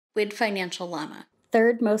WID Financial Llama.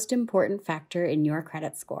 Third most important factor in your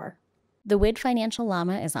credit score. The WID Financial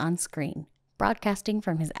Llama is on screen, broadcasting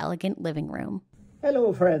from his elegant living room.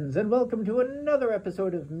 Hello, friends, and welcome to another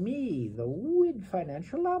episode of me, the WID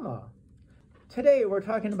Financial Llama. Today, we're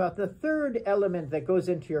talking about the third element that goes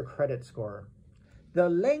into your credit score, the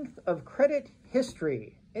length of credit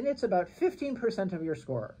history, and it's about 15% of your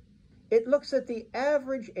score. It looks at the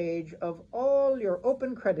average age of all your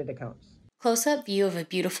open credit accounts. Close-up view of a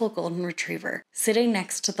beautiful golden retriever sitting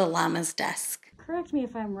next to the llama's desk. Correct me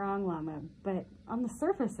if I'm wrong, Llama, but on the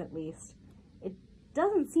surface at least, it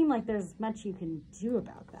doesn't seem like there's much you can do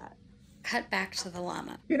about that. Cut back to the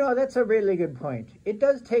llama. You know, that's a really good point. It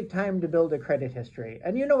does take time to build a credit history.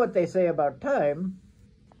 And you know what they say about time?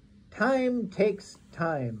 Time takes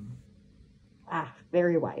time. Ah,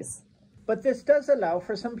 very wise. But this does allow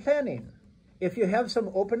for some planning. If you have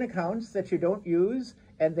some open accounts that you don't use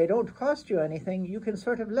and they don't cost you anything, you can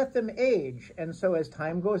sort of let them age. And so as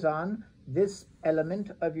time goes on, this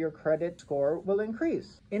element of your credit score will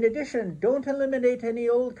increase. In addition, don't eliminate any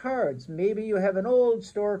old cards. Maybe you have an old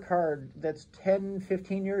store card that's 10,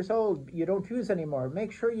 15 years old you don't use anymore.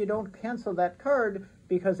 Make sure you don't cancel that card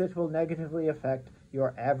because it will negatively affect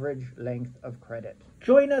your average length of credit.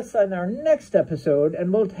 Join us on our next episode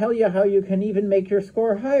and we'll tell you how you can even make your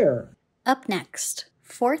score higher. Up next,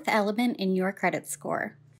 fourth element in your credit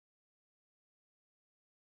score,